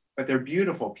different, but they're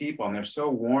beautiful people and they're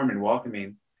so warm and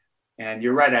welcoming. And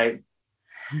you're right.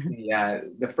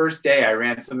 The first day I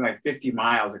ran something like 50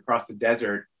 miles across the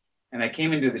desert, and I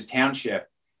came into this township.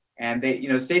 And they,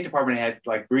 the State Department had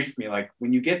briefed me,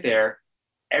 when you get there,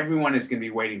 everyone is going to be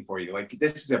waiting for you.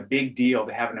 This is a big deal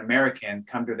to have an American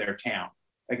come to their town.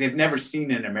 They've never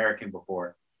seen an American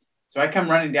before. So I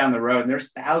come running down the road, and there's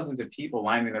thousands of people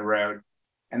lining the road.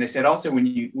 And they said, also, when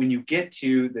you get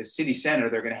to the city center,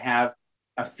 they're going to have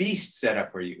a feast set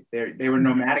up for you. They were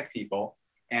nomadic people,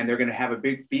 and they're going to have a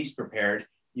big feast prepared.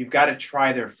 You've got to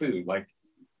try their food.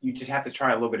 You just have to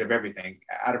try a little bit of everything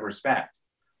out of respect.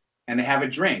 And they have a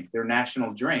drink, their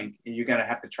national drink, and you're going to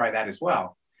have to try that as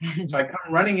well. So I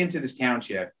come running into this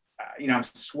township. I'm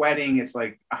sweating. It's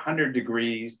 100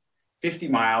 degrees, 50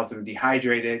 miles. I'm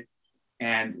dehydrated.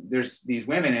 And there's these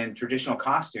women in traditional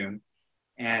costume.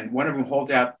 And one of them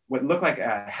holds out what looked like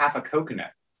half a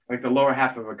coconut, the lower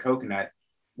half of a coconut,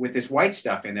 with this white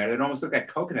stuff in there that almost looked like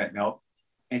coconut milk.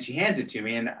 And she hands it to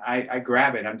me, and I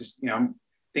grab it. I'm just, I'm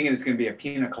thinking it's going to be a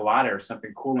pina colada or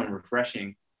something cool and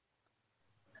refreshing.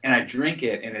 And I drink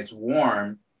it, and it's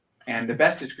warm. And the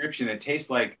best description, it tastes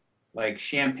like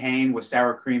champagne with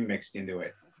sour cream mixed into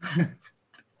it.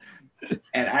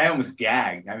 And I almost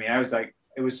gagged. I was like,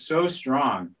 it was so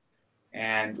strong.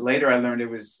 And later I learned it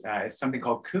was something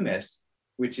called kumis,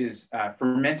 which is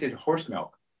fermented horse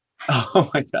milk.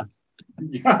 Oh my God.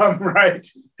 Yeah, right.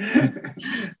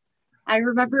 I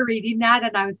remember reading that,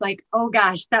 and I was like, oh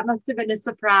gosh, that must have been a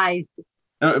surprise.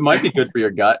 It might be good for your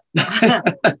gut.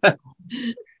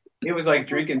 It was like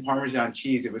drinking Parmesan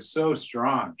cheese. It was so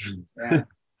strong. Yeah.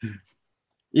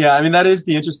 Yeah, that is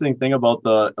the interesting thing about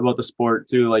the sport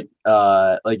too. Like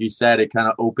you said, it kind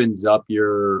of opens up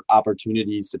your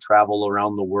opportunities to travel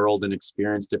around the world and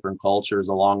experience different cultures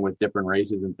along with different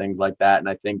races and things like that. And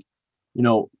I think,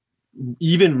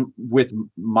 even with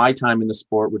my time in the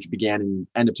sport, which began in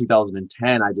end of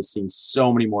 2010, I just seen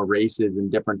so many more races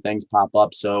and different things pop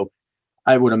up. So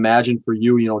I would imagine for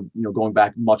you, going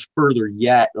back much further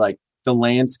yet, the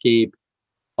landscape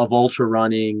of ultra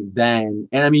running then,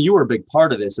 and you were a big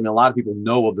part of this. A lot of people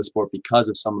know of the sport because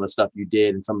of some of the stuff you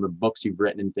did and some of the books you've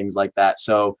written and things like that.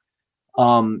 So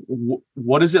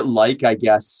what is it like, I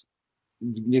guess,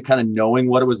 kind of knowing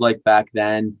what it was like back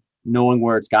then, knowing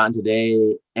where it's gotten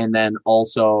today, and then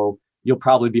also, you'll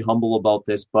probably be humble about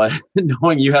this, but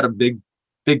knowing you had a big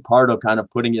part of kind of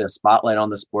putting a spotlight on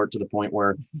the sport to the point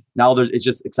where now it's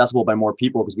just accessible by more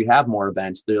people because we have more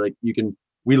events. They're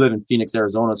we live in Phoenix,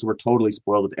 Arizona, so we're totally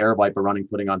spoiled with Air Viper running,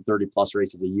 putting on 30 plus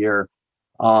races a year.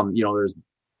 There's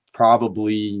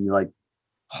probably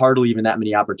hardly even that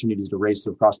many opportunities to race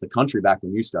across the country back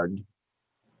when you started.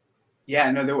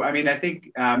 Yeah, no, I mean, I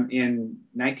think in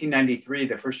 1993,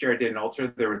 the first year I did an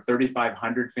ultra, there were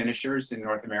 3,500 finishers in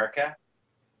North America.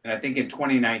 And I think in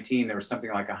 2019, there was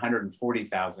something like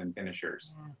 140,000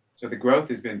 finishers. Yeah. So the growth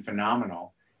has been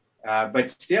phenomenal.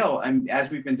 But still, as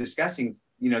we've been discussing,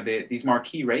 these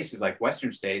marquee races like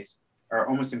Western States are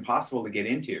almost impossible to get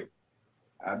into.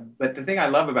 But the thing I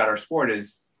love about our sport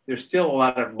is there's still a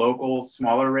lot of local,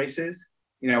 smaller races,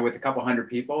 with a couple hundred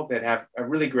people that have a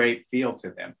really great feel to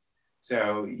them.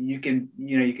 So you can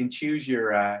choose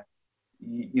your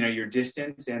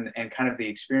distance and kind of the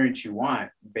experience you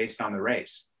want based on the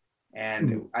race.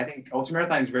 And I think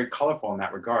ultramarathon is very colorful in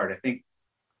that regard. I think,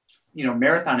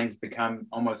 marathoning has become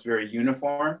almost very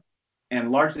uniform, and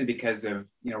largely because of,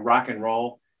 rock and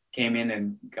roll came in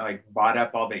and bought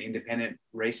up all the independent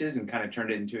races and kind of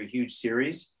turned it into a huge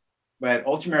series. But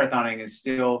ultramarathoning is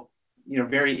still,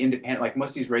 very independent. Like most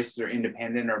of these races are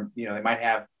independent, or, they might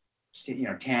have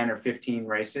 10 or 15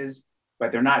 races,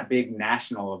 but they're not big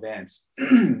national events,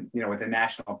 with a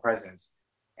national presence.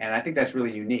 And I think that's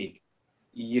really unique.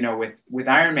 With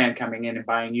Ironman coming in and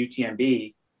buying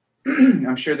UTMB,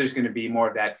 I'm sure there's going to be more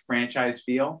of that franchise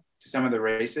feel to some of the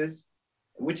races,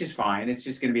 which is fine. It's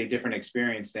just going to be a different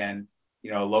experience than,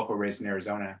 a local race in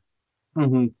Arizona.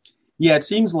 Mm-hmm. Yeah, it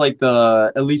seems like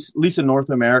at least in North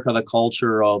America, the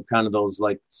culture of kind of those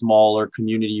like smaller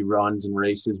community runs and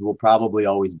races will probably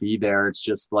always be there. It's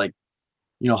just like,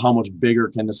 how much bigger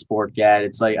can the sport get?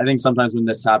 It's like, I think sometimes when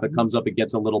this topic comes up, it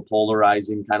gets a little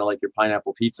polarizing, kind of like your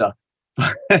pineapple pizza.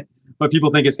 But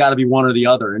people think it's got to be one or the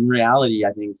other. In reality,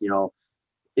 I think,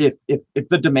 if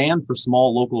the demand for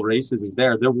small local races is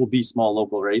there will be small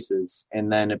local races.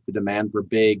 And then if the demand for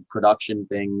big production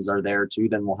things are there too,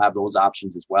 then we'll have those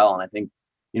options as well. And I think,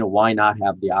 why not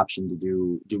have the option to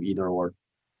do either or?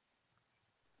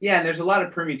 Yeah, and there's a lot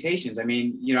of permutations. I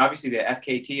mean, obviously the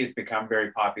FKT has become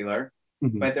very popular,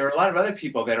 mm-hmm. but there are a lot of other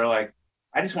people that are like,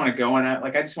 I just want to go on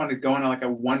a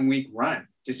 1 week run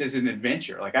just as an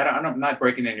adventure. Like I'm not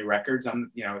breaking any records.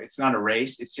 It's not a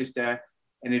race. It's just an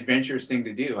adventurous thing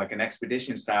to do, like an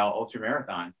expedition style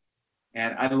ultramarathon.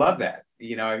 And I love that,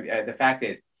 the fact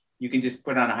that you can just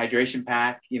put on a hydration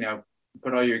pack,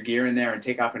 put all your gear in there and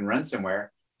take off and run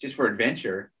somewhere just for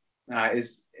adventure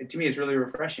to me is really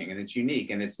refreshing, and it's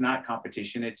unique, and it's not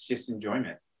competition. It's just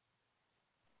enjoyment.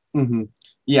 Mm-hmm.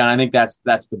 Yeah. I think that's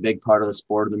the big part of the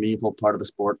sport, the meaningful part of the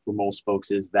sport for most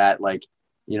folks is that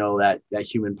that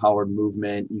human powered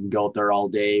movement. You can go out there all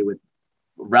day with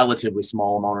relatively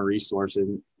small amount of resources.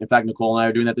 In fact, Nicole and I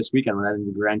are doing that this weekend. We're heading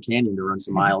to Grand Canyon to run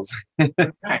some miles.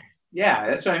 Nice. Yeah,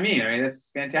 that's what I mean. I mean,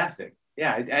 that's fantastic.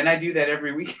 Yeah, and I do that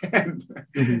every weekend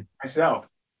myself.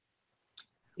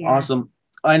 Yeah. Awesome.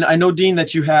 I know, Dean,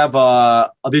 that you have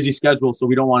a busy schedule, so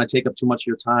we don't want to take up too much of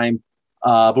your time.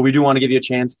 But we do want to give you a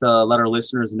chance to let our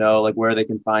listeners know where they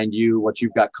can find you, what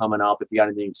you've got coming up, if you got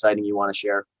anything exciting you want to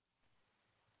share.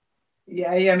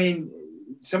 Yeah. I mean,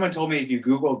 someone told me if you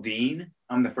Google Dean,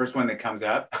 I'm the first one that comes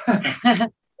up. I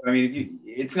mean,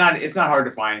 it's not hard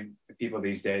to find people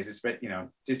these days. It's,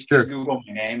 just Google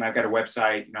my name. I've got a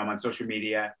website. I'm on social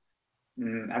media.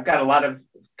 I've got a lot of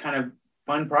kind of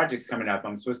fun projects coming up.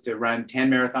 I'm supposed to run 10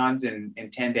 marathons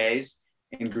in 10 days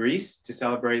in Greece to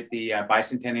celebrate the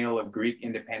bicentennial of Greek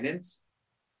independence.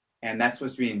 And that's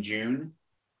supposed to be in June.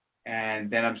 And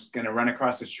then I'm just going to run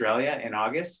across Australia in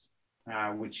August,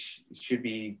 which should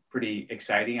be pretty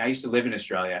exciting. I used to live in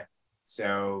Australia.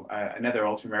 So another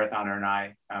ultramarathoner and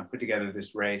I put together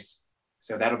this race.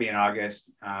 So that'll be in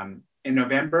August. In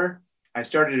November, I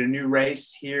started a new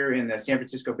race here in the San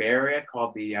Francisco Bay Area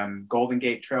called the Golden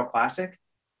Gate Trail Classic.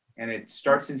 And it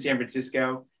starts in San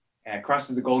Francisco,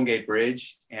 crosses the Golden Gate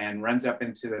Bridge, and runs up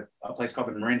into a place called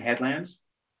the Marin Headlands.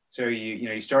 So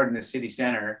you start in the city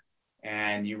center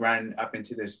and you run up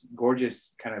into this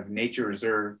gorgeous kind of nature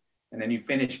reserve. And then you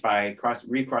finish by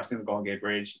recrossing the Golden Gate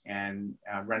Bridge and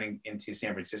running into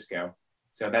San Francisco.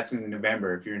 So that's in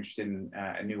November if you're interested in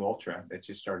a new ultra that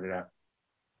just started up.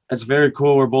 That's very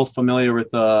cool. We're both familiar with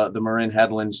the Marin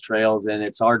Headlands trails, and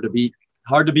it's hard to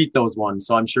beat those ones.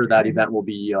 So I'm sure that event will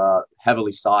be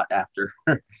heavily sought after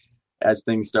as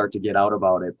things start to get out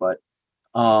about it. But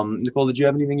Nicole, did you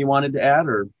have anything you wanted to add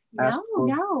or ask?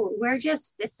 No, we're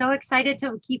just so excited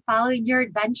to keep following your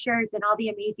adventures and all the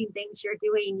amazing things you're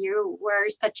doing. You were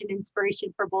such an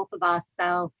inspiration for both of us.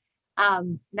 So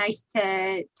nice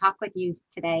to talk with you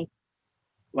today.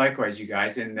 Likewise, you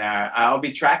guys. And I'll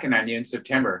be tracking on you in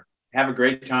September. Have a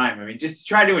great time. I mean, just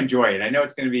try to enjoy it. I know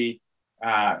it's going to be,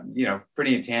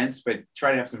 pretty intense, but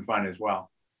try to have some fun as well.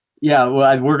 Yeah,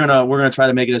 well, we're gonna try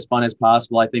to make it as fun as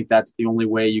possible. I think that's the only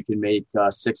way you can make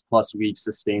 6+ weeks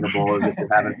sustainable is if you're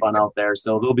having fun out there.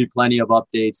 So there'll be plenty of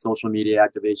updates, social media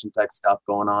activation tech stuff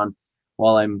going on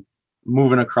while I'm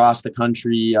moving across the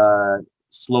country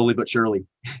slowly but surely.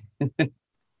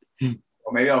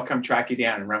 Well, maybe I'll come track you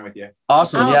down and run with you.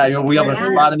 Awesome. Oh, Yeah, we have a yeah.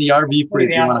 spot in the RV for you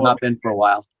if you want to hop in for a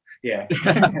while. Yeah.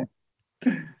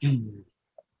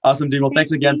 Awesome, Dean. Well,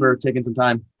 thanks again for taking some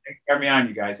time. Thanks for having me on,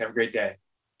 you guys. Have a great day.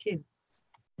 Too.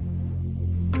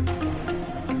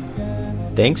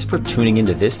 Thanks for tuning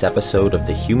into this episode of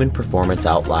the Human Performance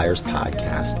Outliers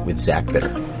podcast with Zach Bitter.